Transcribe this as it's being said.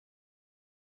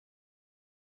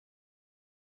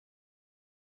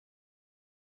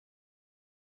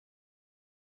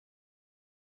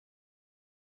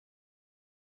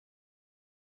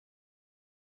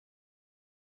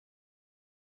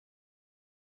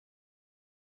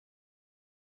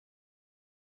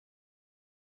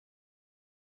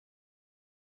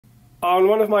On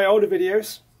one of my older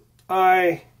videos,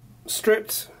 I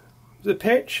stripped the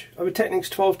pitch of a Technics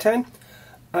 1210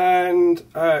 and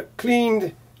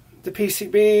cleaned the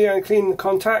PCB and cleaned the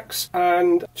contacts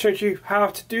and showed you how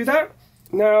to do that.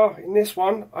 Now in this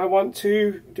one I want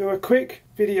to do a quick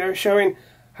video showing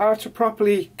how to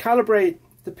properly calibrate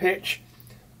the pitch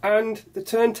and the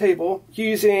turntable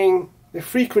using the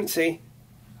frequency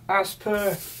as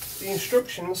per the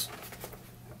instructions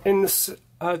in the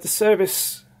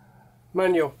service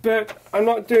manual. But I'm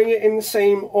not doing it in the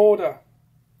same order.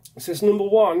 It says number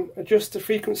 1, adjust the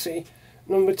frequency,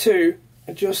 number 2,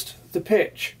 adjust the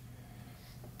pitch.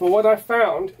 But what I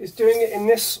found is doing it in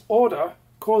this order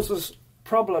causes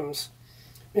problems,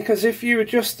 because if you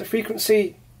adjust the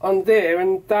frequency on there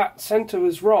and that center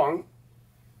is wrong,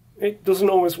 it doesn't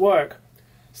always work.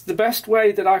 So the best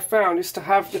way that I found is to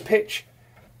have the pitch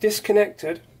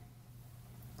disconnected,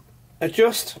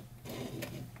 adjust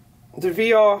the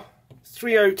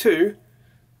VR302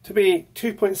 to be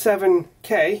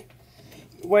 2.7K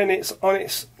when it's on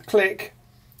its click,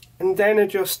 and then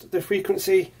adjust the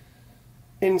frequency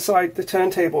inside the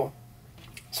turntable.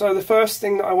 So the first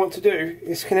thing that I want to do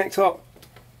is connect up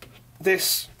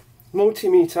this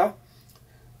multimeter,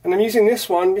 and I'm using this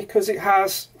one because it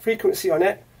has frequency on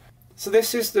it. So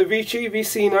this is the VICI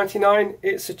VC99.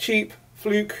 It's a cheap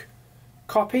fluke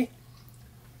copy.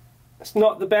 It's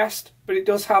not the best, but it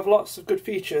does have lots of good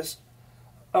features,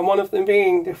 and one of them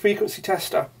being the frequency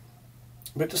tester.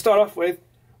 But to start off with,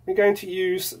 we're going to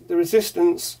use the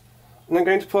resistance, and I'm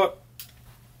going to put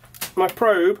my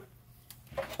probe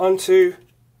onto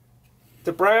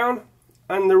the brown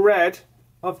and the red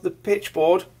of the pitch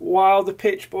board while the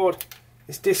pitch board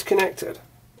is disconnected.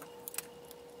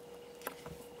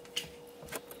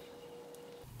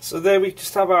 So there we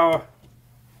just have our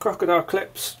crocodile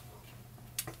clips,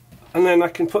 and then I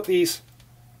can put these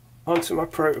onto my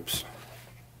probes,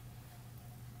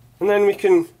 and then we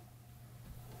can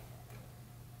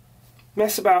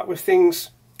mess about with things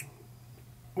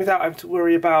without having to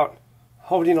worry about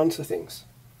holding on to things.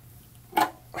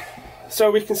 So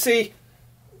we can see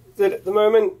that at the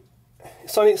moment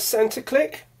it's on its center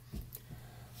click,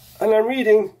 and I'm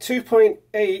reading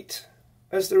 2.8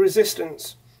 as the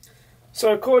resistance.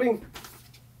 So according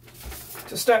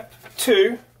to step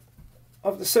 2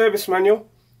 of the service manual,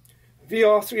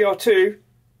 VR302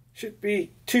 should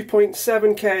be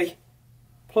 2.7K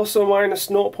plus or minus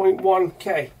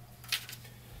 0.1K.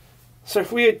 So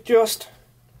if we adjust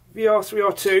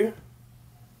VR302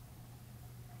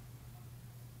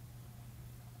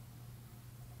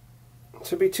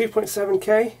 to be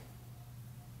 2.7K,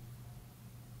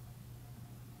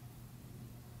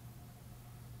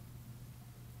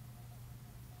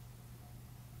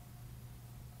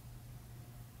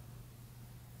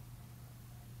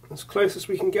 as close as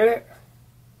we can get it.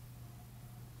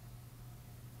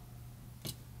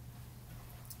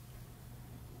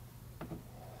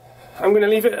 I'm going to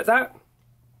leave it at that,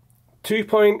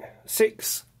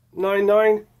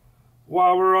 2.699,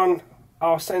 while we're on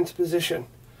our center position.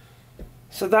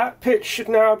 So that pitch should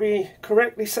now be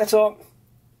correctly set up,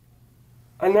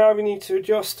 and now we need to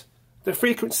adjust the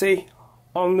frequency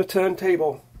on the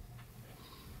turntable.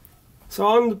 So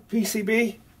on the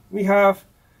PCB we have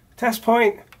test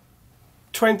point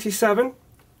 27,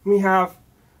 we have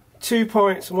 2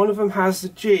 points, and one of them has the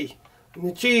G, and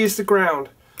the G is the ground.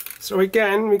 So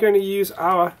again, we're going to use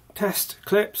our test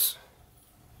clips.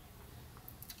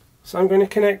 So I'm going to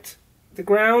connect the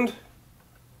ground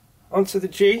onto the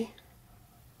G,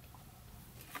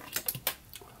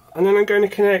 and then I'm going to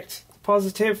connect the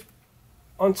positive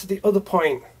onto the other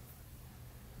point.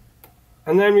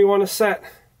 And then we want to set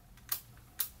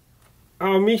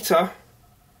our meter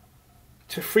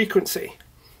to frequency.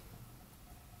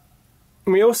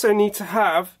 And we also need to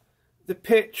have the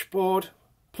pitch board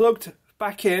plugged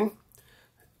back in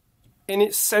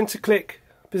its center click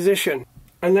position.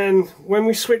 And then when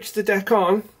we switch the deck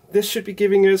on, this should be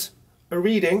giving us a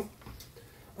reading,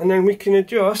 and then we can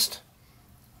adjust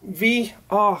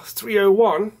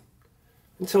VR301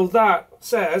 until that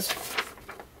says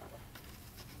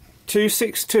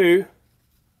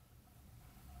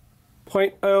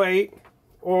 262.08,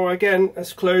 or again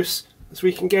as close as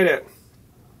we can get it.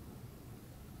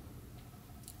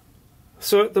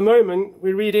 So at the moment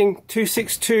we're reading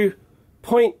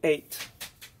 262.8.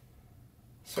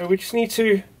 So we just need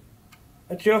to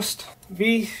adjust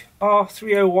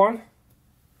VR301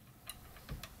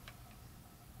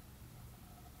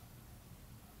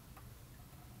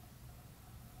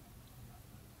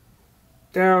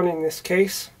 down in this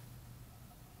case.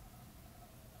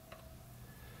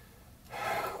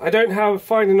 I don't have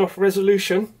fine enough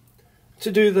resolution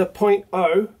to do the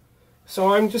 0.0,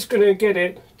 So I'm just going to get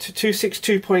it to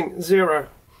 262.0.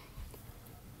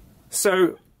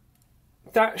 So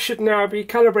that should now be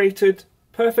calibrated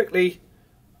perfectly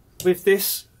with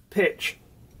this pitch.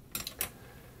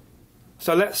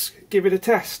 So let's give it a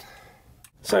test.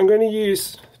 So I'm going to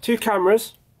use two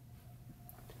cameras,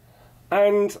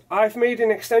 and I've made an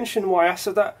extension wire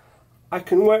so that I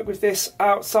can work with this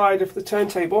outside of the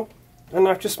turntable, and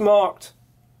I've just marked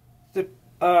the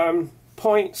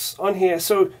points on here.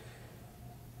 So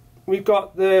we've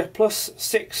got the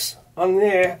 +6 on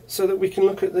there so that we can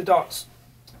look at the dots.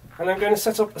 And I'm going to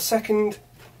set up a second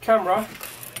camera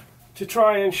to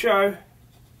try and show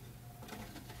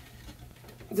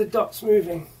the dots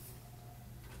moving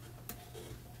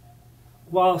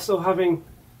while still having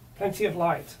plenty of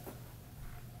light.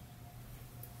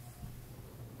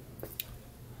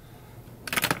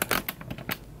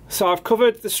 So I've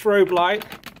covered the strobe light,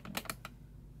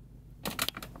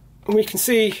 and we can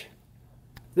see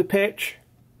the pitch,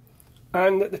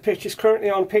 and that the pitch is currently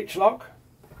on pitch lock.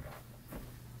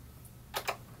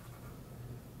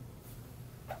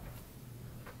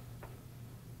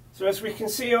 So as we can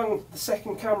see on the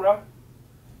second camera,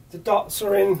 the dots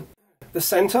are in the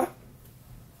center.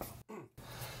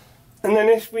 And then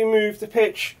if we move the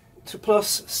pitch to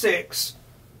 +6,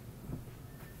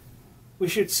 we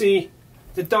should see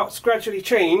the dots gradually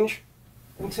change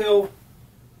until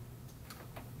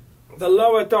the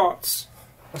lower dots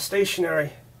are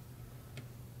stationary.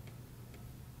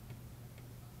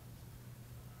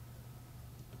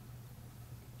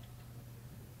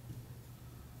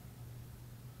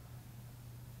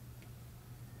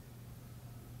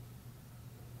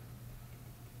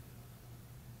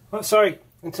 Oh, sorry,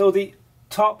 until the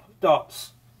top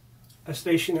dots are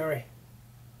stationary.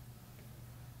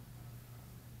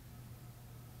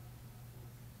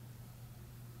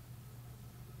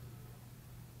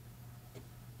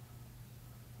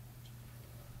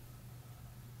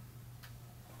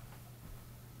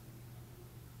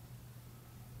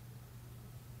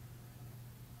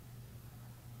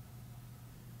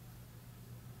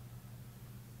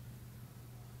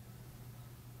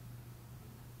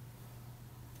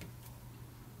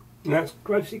 And let's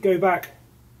gradually go back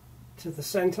to the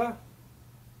center.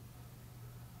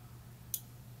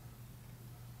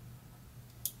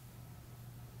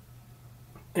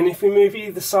 And if we move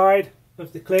either side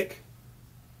of the click,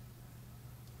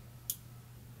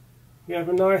 we have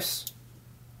a nice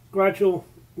gradual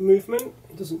movement.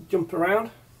 It doesn't jump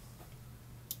around.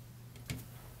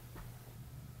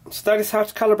 So that is how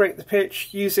to calibrate the pitch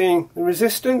using the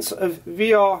resistance of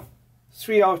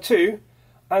VR3R2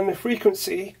 and the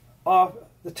frequency of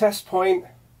the test point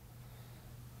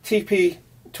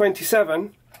TP27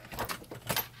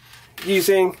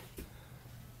 using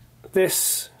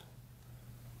this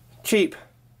cheap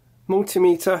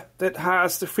multimeter that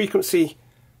has the frequency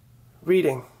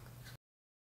reading.